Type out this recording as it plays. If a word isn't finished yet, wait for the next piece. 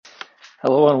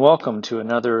Hello and welcome to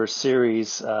another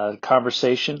series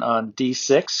conversation on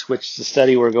D6, which is the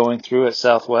study we're going through at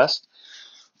Southwest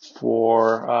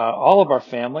for all of our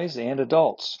families and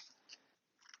adults.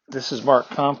 This is Mark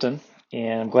Compton,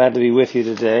 and I'm glad to be with you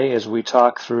today as we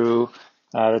talk through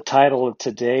the title of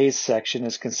today's section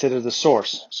is Consider the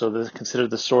Source. So Consider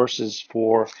the Source is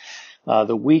for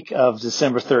the week of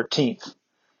December 13th.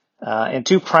 And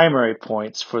two primary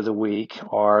points for the week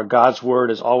are God's Word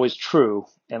is always true,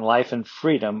 and life and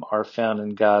freedom are found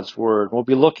in God's Word. We'll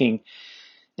be looking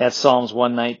at Psalms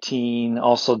 119,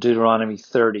 also Deuteronomy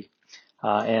 30,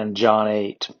 and John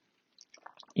 8.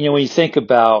 You know, when you think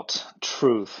about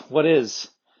truth, what is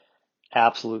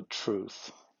absolute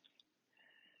truth?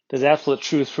 Does absolute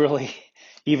truth really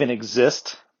even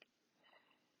exist?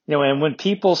 You know, and when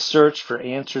people search for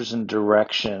answers and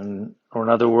direction, or in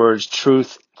other words,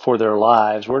 truth for their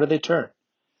lives, where do they turn?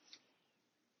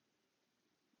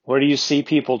 Where do you see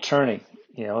people turning?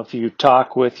 You know, if you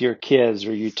talk with your kids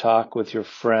or you talk with your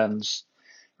friends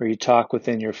or you talk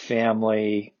within your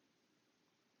family,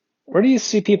 where do you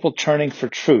see people turning for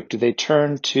truth? Do they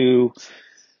turn to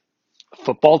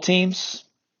football teams,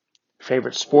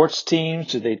 favorite sports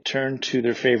teams? Do they turn to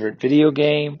their favorite video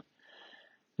game?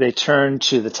 Do they turn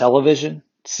to the television,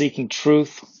 seeking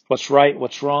truth, what's right,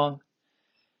 what's wrong?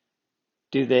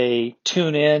 Do they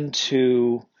tune in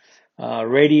to a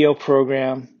radio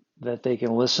program that they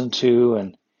can listen to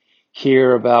and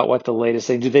hear about what the latest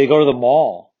thing? Do they go to the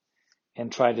mall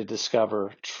and try to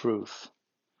discover truth?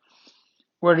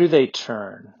 Where do they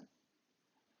turn?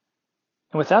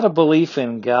 And without a belief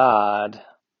in God,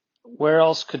 where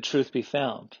else could truth be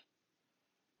found?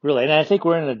 Really, and I think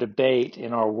we're in a debate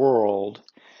in our world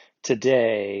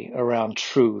today around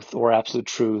truth or absolute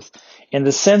truth in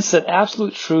the sense that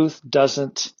absolute truth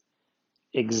doesn't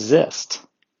exist.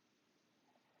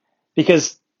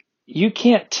 Because you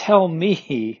can't tell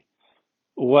me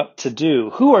what to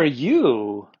do. Who are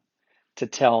you to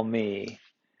tell me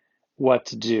what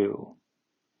to do?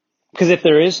 Because if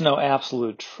there is no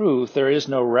absolute truth, there is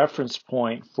no reference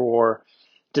point for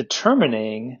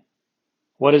determining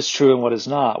what is true and what is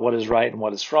not, what is right and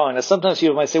what is wrong. Now, sometimes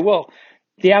people might say, well,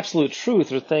 the absolute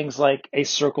truth are things like a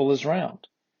circle is round,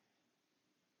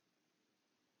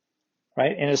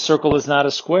 right? And a circle is not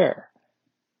a square.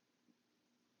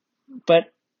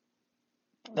 But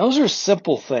those are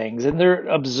simple things, and they're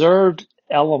observed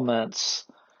elements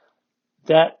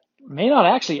that may not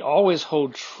actually always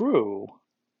hold true.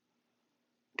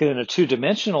 Because in a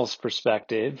two-dimensional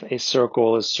perspective, a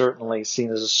circle is certainly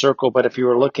seen as a circle, but if you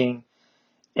were looking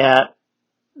at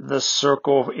the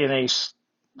circle in a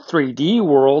 3D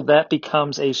world, that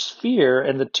becomes a sphere,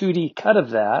 and the 2D cut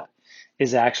of that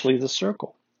is actually the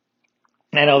circle.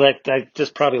 I know that I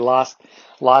just probably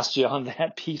lost you on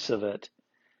that piece of it.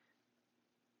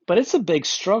 But it's a big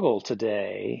struggle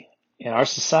today in our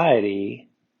society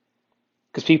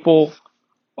because people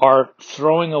are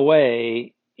throwing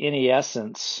away any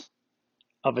essence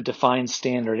of a defined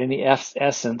standard, any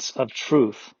essence of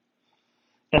truth.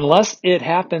 Unless it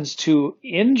happens to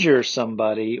injure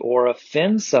somebody or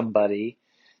offend somebody,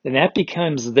 then that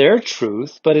becomes their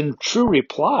truth. But in true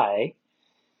reply,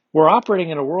 we're operating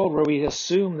in a world where we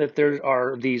assume that there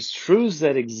are these truths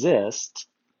that exist,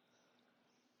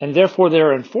 and therefore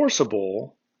they're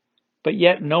enforceable, but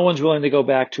yet no one's willing to go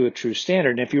back to a true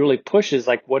standard. And if you really push it,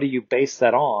 like, what do you base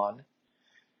that on?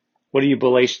 What do you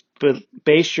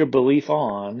base your belief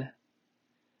on?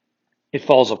 It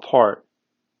falls apart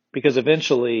because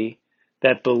eventually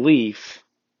that belief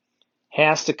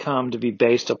has to come to be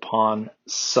based upon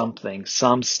something,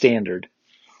 some standard.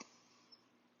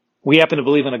 We happen to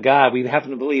believe in a God. We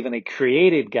happen to believe in a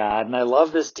created God. And I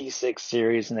love this D6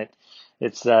 series, and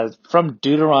it's from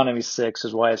Deuteronomy 6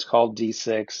 is why it's called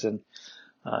D6.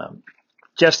 And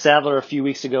Jeff Sadler a few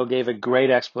weeks ago gave a great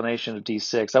explanation of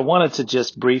D6. I wanted to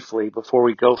just briefly, before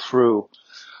we go through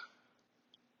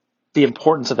the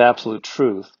importance of absolute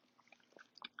truth,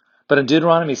 but in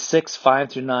Deuteronomy 6, 5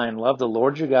 through 9, love the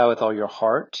Lord your God with all your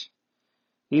heart.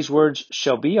 These words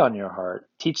shall be on your heart.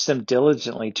 Teach them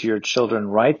diligently to your children.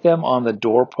 Write them on the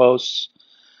doorposts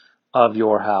of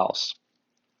your house.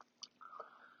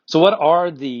 So what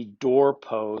are the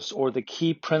doorposts or the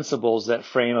key principles that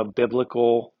frame a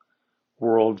biblical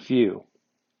worldview?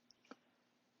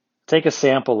 Take a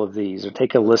sample of these or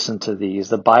take a listen to these.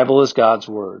 The Bible is God's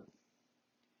word.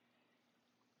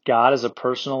 God is a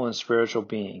personal and spiritual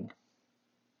being.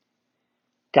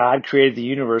 God created the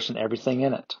universe and everything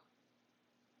in it.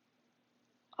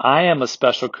 I am a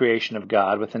special creation of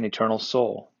God with an eternal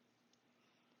soul.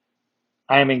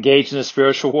 I am engaged in a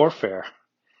spiritual warfare.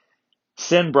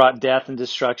 Sin brought death and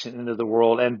destruction into the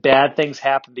world, and bad things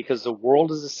happen because the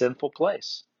world is a sinful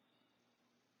place.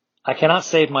 I cannot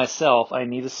save myself. I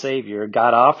need a Savior.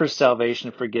 God offers salvation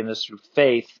and forgiveness through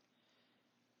faith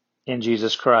in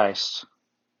Jesus Christ.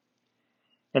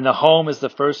 And the home is the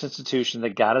first institution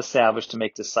that God established to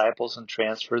make disciples and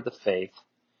transfer the faith.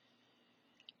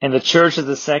 And the church is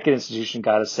the second institution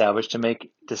God established to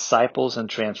make disciples and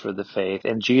transfer the faith.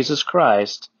 And Jesus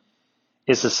Christ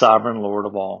is the sovereign Lord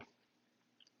of all.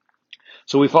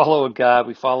 So we follow a God,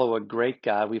 we follow a great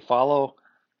God, we follow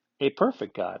a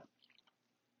perfect God.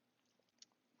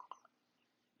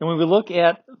 And when we look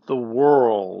at the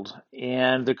world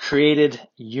and the created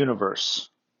universe,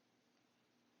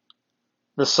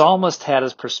 the psalmist had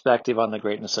his perspective on the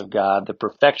greatness of God, the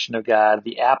perfection of God,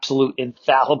 the absolute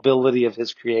infallibility of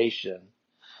his creation,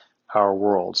 our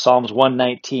world. Psalms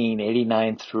 119,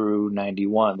 89 through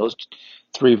 91. Those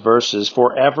three verses.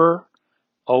 Forever,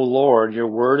 O Lord, your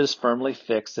word is firmly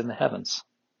fixed in the heavens.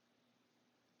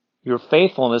 Your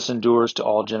faithfulness endures to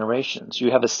all generations. You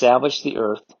have established the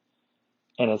earth,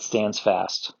 and it stands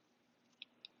fast.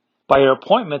 By your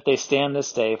appointment they stand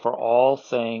this day, for all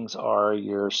things are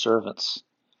your servants.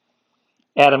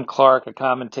 Adam Clarke, a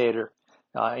commentator,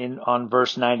 on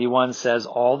verse 91 says,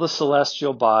 all the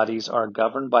celestial bodies are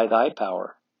governed by thy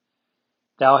power.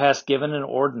 Thou hast given an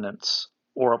ordinance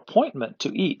or appointment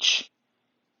to each,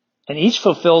 and each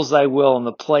fulfills thy will in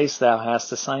the place thou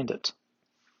hast assigned it.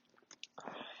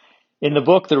 In the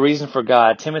book, The Reason for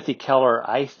God, Timothy Keller,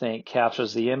 I think,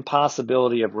 captures the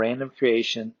impossibility of random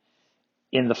creation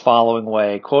in the following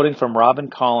way, quoting from Robin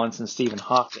Collins and Stephen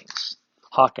Hawkins.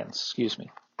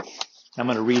 I'm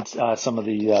going to read some of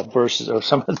the verses, or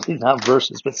some of the, not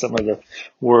verses, but some of the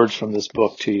words from this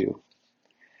book to you.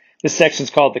 This section is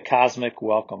called the Cosmic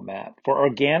Welcome Mat. For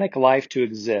organic life to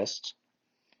exist,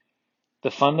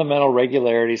 the fundamental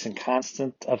regularities and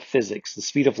constant of physics, the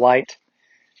speed of light,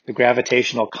 the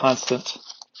gravitational constant,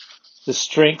 the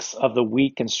strengths of the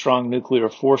weak and strong nuclear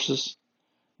forces,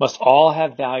 must all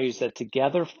have values that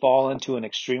together fall into an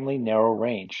extremely narrow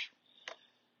range.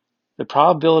 The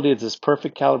probability of this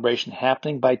perfect calibration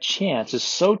happening by chance is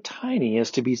so tiny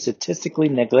as to be statistically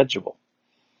negligible.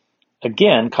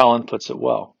 Again, Colin puts it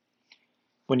well.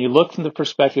 When you look from the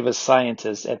perspective of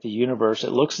scientists at the universe,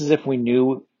 it looks as if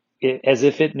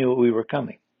it knew we were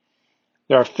coming.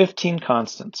 There are 15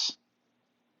 constants.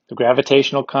 The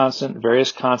gravitational constant,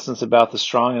 various constants about the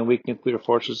strong and weak nuclear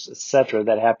forces, etc.,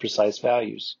 that have precise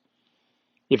values.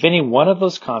 If any one of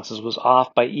those constants was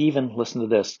off by even, listen to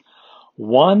this,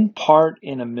 1 part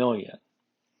in a million,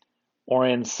 or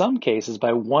in some cases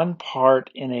by 1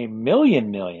 part in a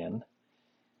million,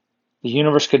 the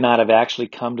universe could not have actually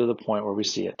come to the point where we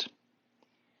see it.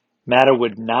 Matter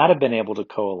would not have been able to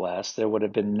coalesce. There would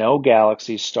have been no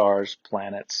galaxies, stars,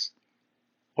 planets,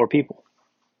 or people.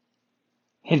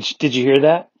 Did you hear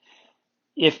that?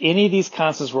 If any of these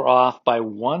constants were off by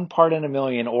 1 part in a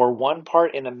million or 1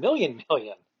 part in a million,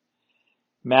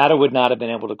 matter would not have been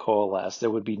able to coalesce.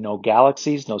 There would be no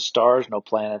galaxies, no stars, no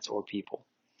planets, or people.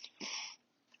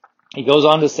 He goes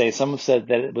on to say, some have said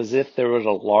that it was if there was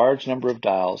a large number of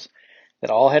dials that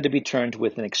all had to be turned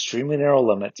within extremely narrow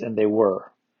limits, and they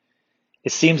were.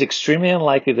 It seems extremely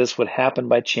unlikely this would happen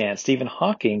by chance. Stephen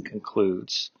Hawking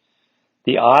concludes,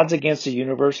 the odds against a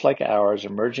universe like ours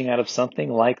emerging out of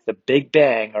something like the Big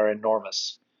Bang are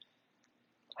enormous.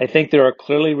 I think there are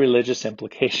clearly religious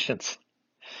implications.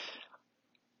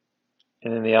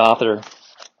 And then the author,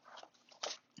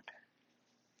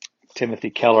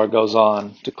 Timothy Keller, goes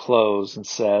on to close and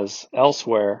says,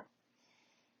 elsewhere,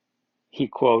 he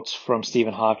quotes from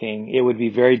Stephen Hawking, it would be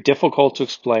very difficult to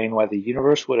explain why the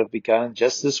universe would have begun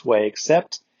just this way,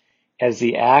 except as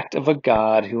the act of a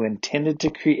God who intended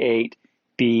to create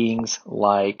beings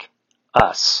like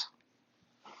us.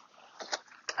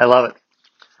 I love it.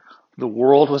 The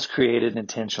world was created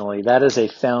intentionally. That is a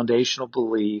foundational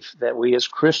belief that we as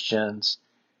Christians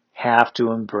have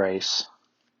to embrace.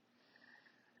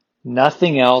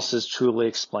 Nothing else is truly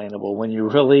explainable. When you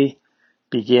really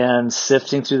begin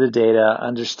sifting through the data,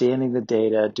 understanding the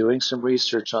data, doing some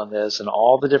research on this and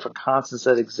all the different constants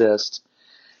that exist,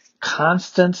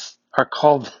 constants are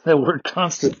called the word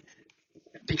constant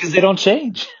because they don't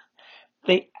change.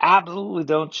 They absolutely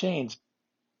don't change.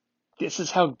 This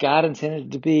is how God intended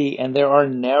it to be, and there are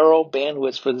narrow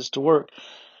bandwidths for this to work.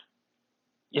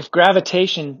 If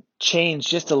gravitation changed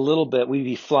just a little bit, we'd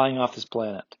be flying off this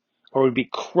planet, or we'd be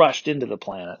crushed into the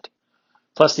planet.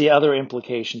 Plus the other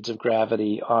implications of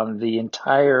gravity on the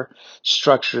entire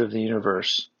structure of the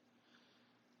universe.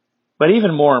 But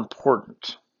even more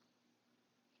important,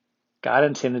 God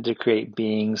intended to create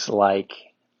beings like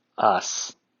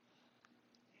us.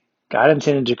 God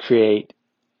intended to create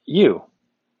you.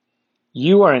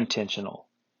 You are intentional.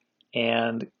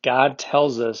 And God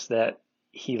tells us that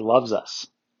he loves us.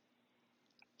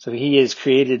 So he has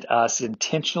created us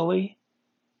intentionally,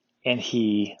 and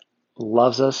he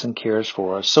loves us and cares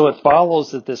for us. So it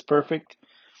follows that this perfect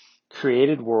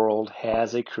created world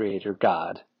has a creator,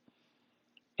 God,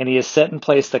 and he has set in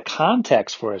place the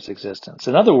context for its existence.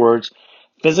 In other words,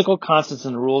 physical constants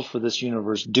and rules for this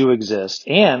universe do exist.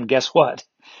 And guess what?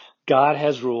 God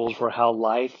has rules for how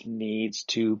life needs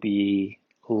to be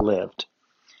lived.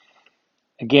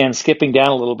 Again, skipping down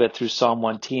a little bit through Psalm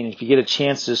 119, if you get a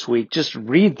chance this week, just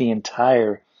read the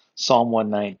entire Psalm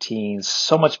 119.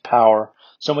 So much power,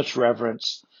 so much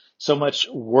reverence, so much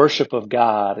worship of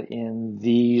God in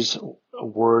these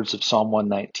words of Psalm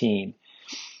 119.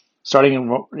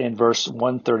 Starting in verse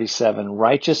 137,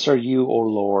 righteous are you, O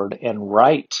Lord, and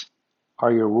right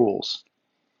are your rules.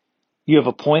 You have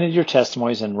appointed your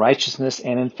testimonies in righteousness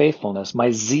and in faithfulness.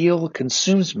 My zeal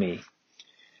consumes me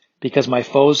because my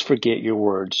foes forget your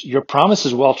words. Your promise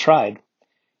is well tried,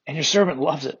 and your servant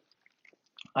loves it.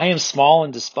 I am small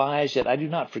and despised, yet I do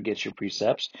not forget your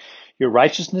precepts. Your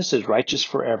righteousness is righteous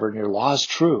forever, and your law is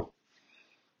true.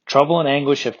 Trouble and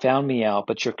anguish have found me out,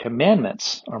 but your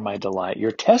commandments are my delight.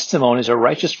 Your testimonies are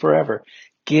righteous forever.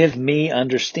 Give me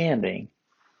understanding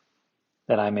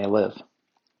that I may live.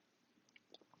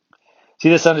 See,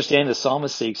 this understanding the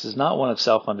psalmist seeks is not one of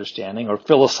self-understanding or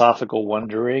philosophical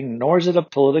wondering, nor is it a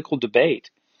political debate.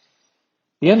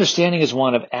 The understanding is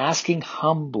one of asking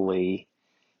humbly,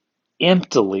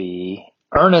 emptily,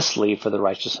 earnestly for the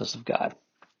righteousness of God.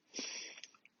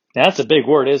 Now, that's a big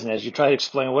word, isn't it? As you try to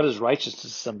explain what is righteousness to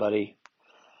somebody,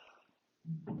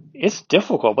 it's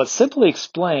difficult, but simply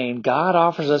explain, God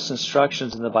offers us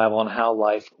instructions in the Bible on how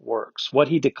life works. What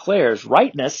he declares,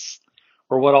 rightness,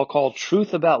 or what I'll call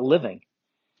truth about living,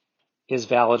 is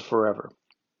valid forever.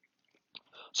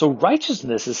 So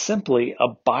righteousness is simply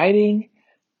abiding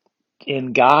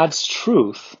in God's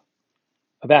truth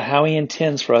about how he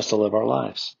intends for us to live our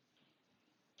lives.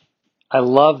 I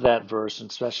love that verse,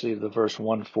 especially the verse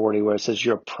 140, where it says,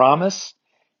 your promise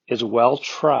is well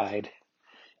tried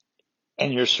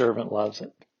and your servant loves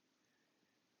it.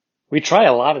 We try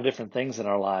a lot of different things in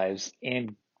our lives,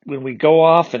 and when we go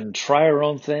off and try our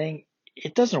own thing,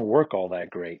 it doesn't work all that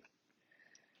great.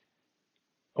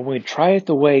 But when we try it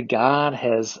the way God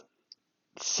has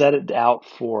set it out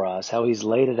for us, how he's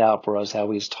laid it out for us, how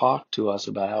he's talked to us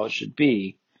about how it should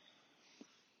be,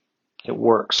 it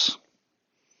works.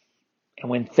 And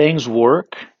when things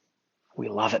work, we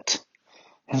love it.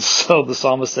 And so the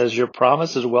psalmist says, your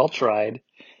promise is well tried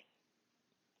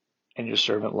and your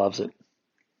servant loves it.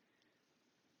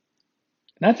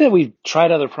 Not that we've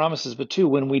tried other promises, but too,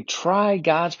 when we try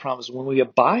God's promise, when we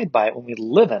abide by it, when we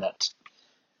live in it,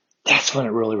 that's when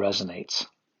it really resonates.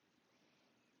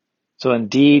 So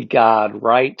indeed, God,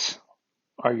 right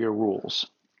are your rules.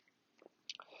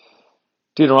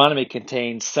 Deuteronomy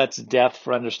contains such depth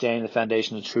for understanding the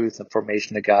foundation of truth and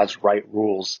formation of God's right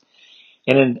rules.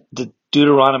 And in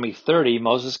Deuteronomy 30,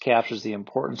 Moses captures the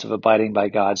importance of abiding by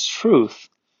God's truth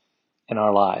in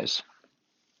our lives.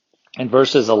 In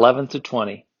verses 11 to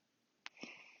 20,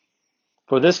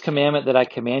 for this commandment that I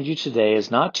command you today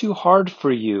is not too hard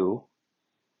for you,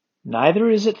 neither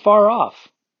is it far off.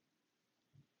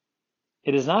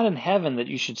 It is not in heaven that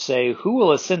you should say, who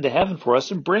will ascend to heaven for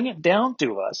us and bring it down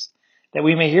to us, that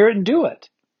we may hear it and do it?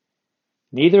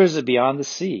 Neither is it beyond the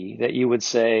sea that you would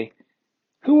say,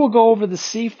 who will go over the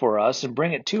sea for us and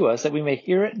bring it to us, that we may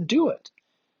hear it and do it?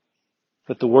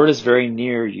 But the word is very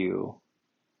near you.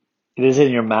 It is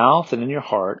in your mouth and in your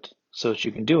heart, so that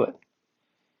you can do it.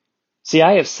 See,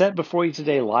 I have set before you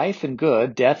today life and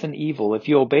good, death and evil. If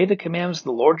you obey the commandments of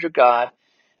the Lord your God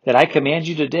that I command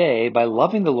you today, by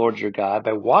loving the Lord your God,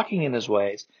 by walking in his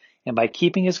ways, and by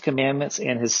keeping his commandments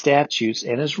and his statutes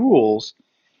and his rules,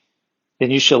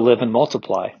 then you shall live and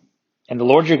multiply. And the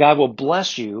Lord your God will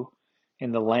bless you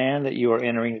in the land that you are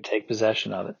entering to take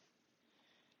possession of it.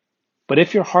 But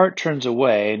if your heart turns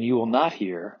away and you will not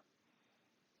hear,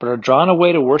 but are drawn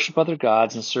away to worship other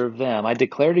gods and serve them, I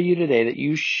declare to you today that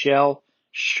you shall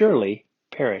surely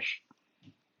perish.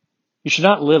 You should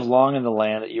not live long in the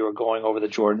land that you are going over the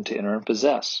Jordan to enter and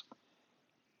possess.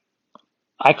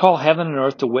 I call heaven and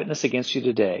earth to witness against you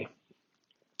today,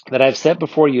 that I have set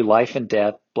before you life and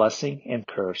death, blessing and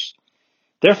curse.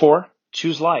 Therefore,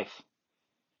 choose life,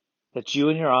 that you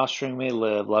and your offspring may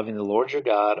live, loving the Lord your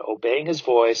God, obeying his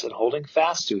voice and holding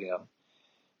fast to him.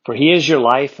 For he is your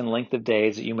life and length of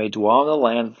days, that you may dwell in the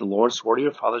land that the Lord swore to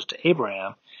your fathers, to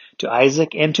Abraham, to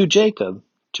Isaac, and to Jacob,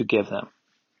 to give them.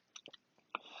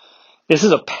 This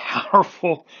is a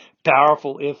powerful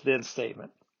Powerful if-then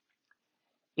statement.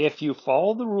 If you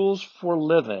follow the rules for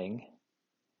living,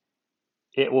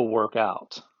 it will work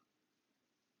out.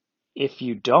 If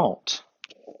you don't,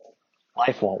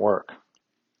 life won't work.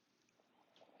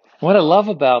 What I love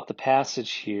about the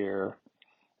passage here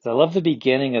is I love the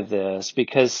beginning of this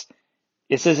because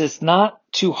it says it's not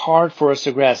too hard for us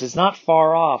to grasp. It's not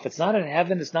far off. It's not in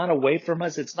heaven. It's not away from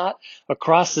us. It's not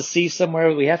across the sea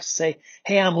somewhere. We have to say,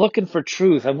 hey, I'm looking for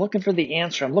truth. I'm looking for the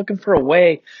answer. I'm looking for a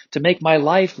way to make my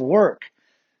life work.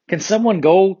 Can someone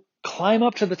go climb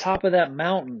up to the top of that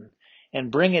mountain and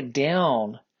bring it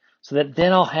down so that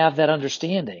then I'll have that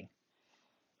understanding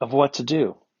of what to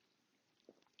do?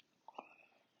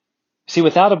 See,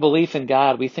 without a belief in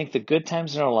God, we think the good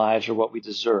times in our lives are what we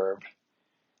deserve,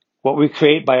 what we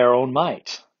create by our own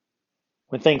might.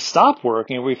 When things stop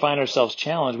working and we find ourselves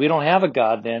challenged, we don't have a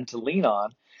God then to lean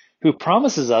on who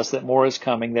promises us that more is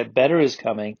coming, that better is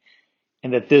coming,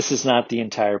 and that this is not the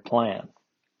entire plan.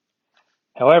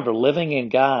 However, living in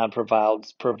God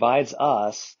provides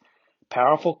us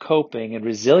powerful coping and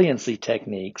resiliency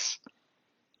techniques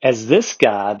as this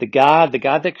God, the God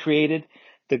that created,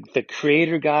 the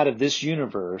creator God of this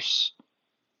universe,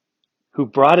 who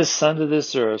brought his son to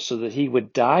this earth so that he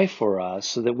would die for us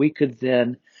so that we could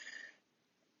then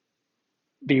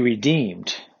be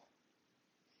redeemed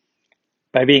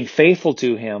by being faithful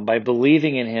to him, by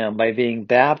believing in him, by being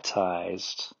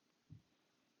baptized.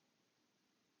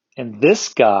 And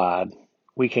this God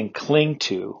we can cling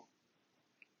to,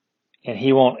 and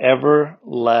he won't ever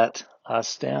let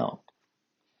us down.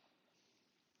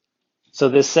 So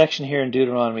this section here in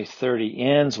Deuteronomy 30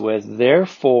 ends with,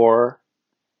 therefore,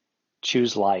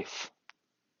 choose life.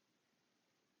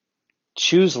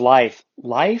 Choose life.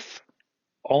 Life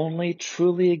only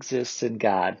truly exists in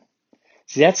God.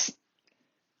 See, that's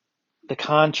the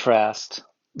contrast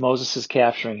Moses is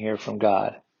capturing here from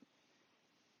God.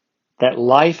 That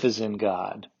life is in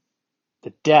God.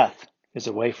 That death is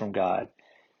away from God.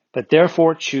 But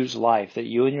therefore choose life, that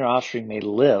you and your offspring may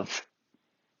live,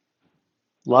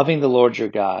 loving the Lord your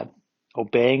God,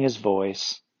 obeying his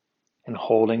voice, and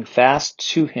holding fast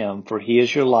to him, for he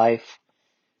is your life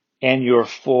and your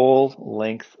full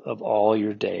length of all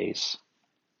your days.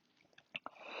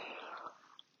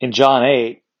 In John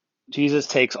 8, Jesus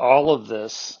takes all of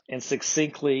this and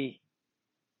succinctly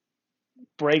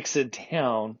breaks it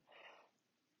down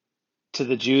to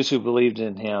the Jews who believed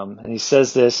in him. And he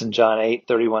says this in John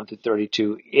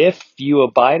 8:31-32, if you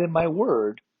abide in my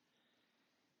word,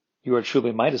 you are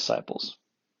truly my disciples,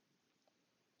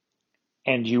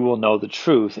 and you will know the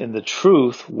truth, and the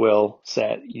truth will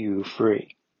set you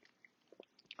free.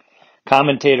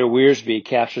 Commentator Wiersbe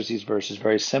captures these verses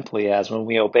very simply as, when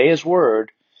we obey his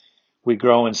word, we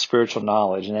grow in spiritual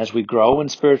knowledge. And as we grow in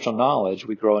spiritual knowledge,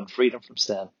 we grow in freedom from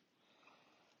sin.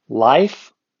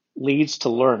 Life leads to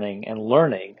learning, and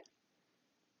learning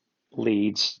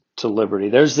leads to liberty.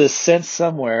 There's this sense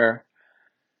somewhere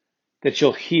that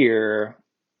you'll hear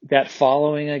that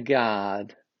following a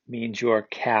God means you are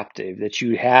captive, that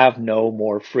you have no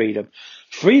more freedom.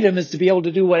 Freedom is to be able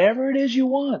to do whatever it is you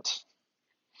want,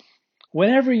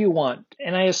 whenever you want,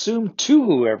 and I assume to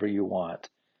whoever you want.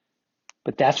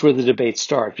 But that's where the debate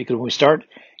starts, because when we start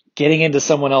getting into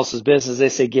someone else's business, they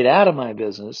say, get out of my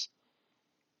business,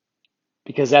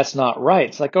 because that's not right.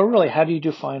 It's like, oh, really? How do you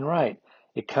define right?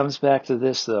 It comes back to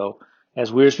this, though.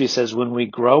 As Wiersbe says, when we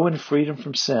grow in freedom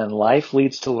from sin, life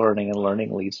leads to learning, and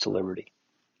learning leads to liberty.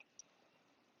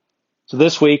 So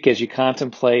this week, as you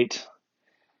contemplate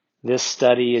this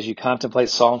study, as you contemplate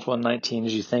Psalms 119,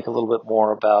 as you think a little bit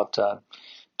more about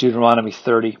Deuteronomy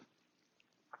 30,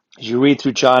 as you read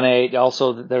through John 8,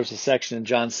 also there's a section in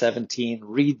John 17.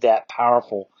 Read that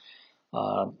powerful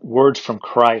words from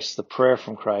Christ, the prayer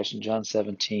from Christ in John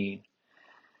 17.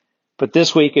 But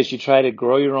this week, as you try to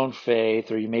grow your own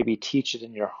faith, or you maybe teach it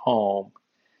in your home,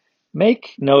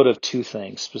 make note of two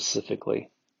things specifically.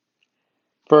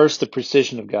 First, the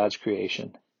precision of God's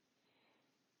creation.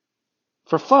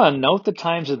 For fun, note the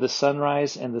times of the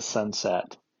sunrise and the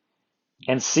sunset,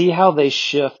 and see how they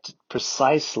shift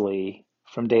precisely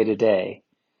from day to day,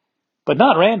 but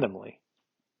not randomly.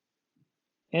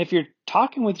 And if you're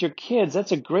talking with your kids,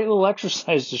 that's a great little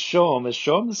exercise to show them, is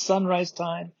show them the sunrise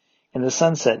time and the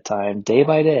sunset time day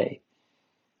by day.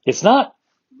 It's not,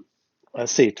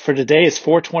 let's see, for today it's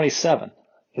 4:27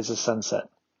 is the sunset.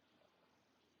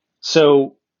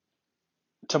 So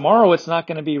tomorrow it's not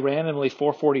going to be randomly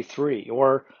 4:43,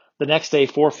 or the next day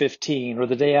 4:15, or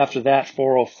the day after that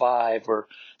 4:05, or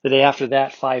the day after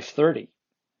that 5:30.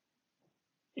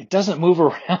 It doesn't move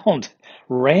around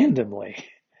randomly.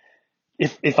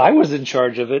 If I was in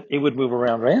charge of it, it would move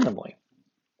around randomly.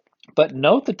 But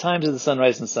note the times of the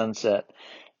sunrise and sunset.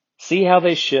 See how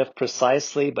they shift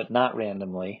precisely but not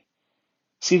randomly.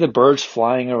 See the birds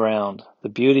flying around, the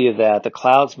beauty of that, the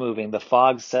clouds moving, the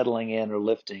fog settling in or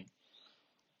lifting,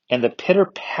 and the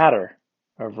pitter-patter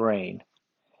of rain.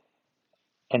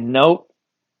 And note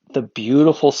the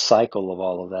beautiful cycle of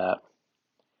all of that.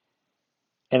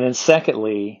 And then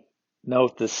secondly,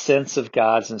 note the sense of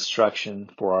God's instruction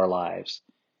for our lives.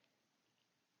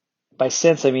 By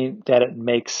sense, I mean that it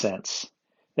makes sense,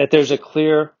 that there's a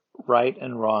clear right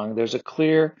and wrong. There's a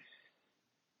clear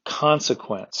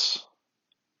consequence,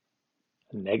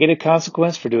 a negative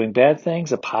consequence for doing bad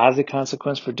things, a positive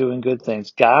consequence for doing good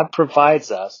things. God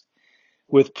provides us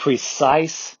with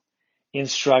precise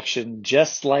instruction,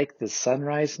 just like the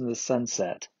sunrise and the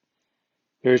sunset.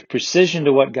 There's precision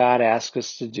to what God asks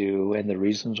us to do and the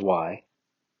reasons why.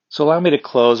 So allow me to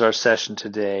close our session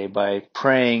today by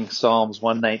praying Psalms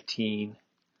 119,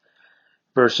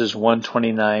 verses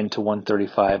 129 to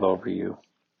 135 over you.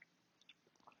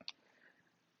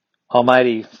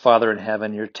 Almighty Father in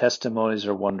heaven, your testimonies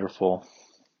are wonderful.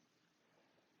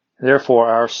 Therefore,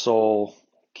 our soul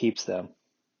keeps them.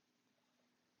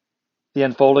 The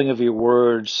unfolding of your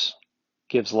words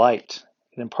gives light.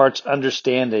 It imparts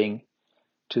understanding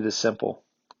to the simple.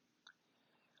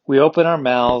 We open our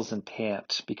mouths and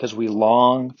pant because we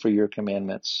long for your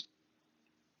commandments.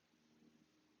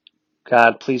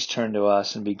 God, please turn to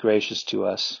us and be gracious to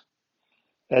us,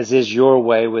 as is your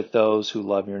way with those who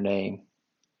love your name.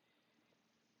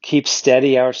 Keep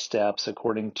steady our steps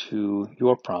according to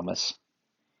your promise,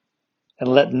 and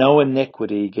let no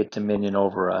iniquity get dominion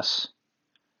over us.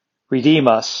 Redeem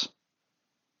us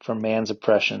from man's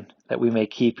oppression, that we may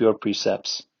keep your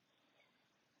precepts.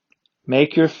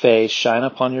 Make your face shine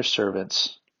upon your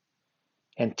servants,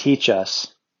 and teach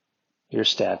us your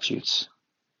statutes.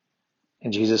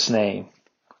 In Jesus' name,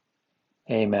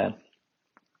 amen.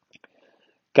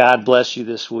 God bless you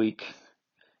this week,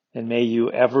 and may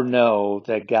you ever know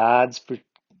that God's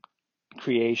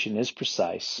creation is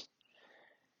precise,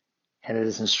 and that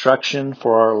his instruction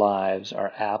for our lives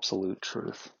are absolute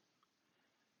truth.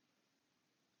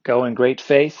 Go in great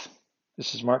faith.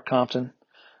 This is Mark Compton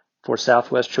for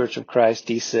Southwest Church of Christ,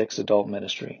 D6 Adult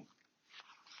Ministry.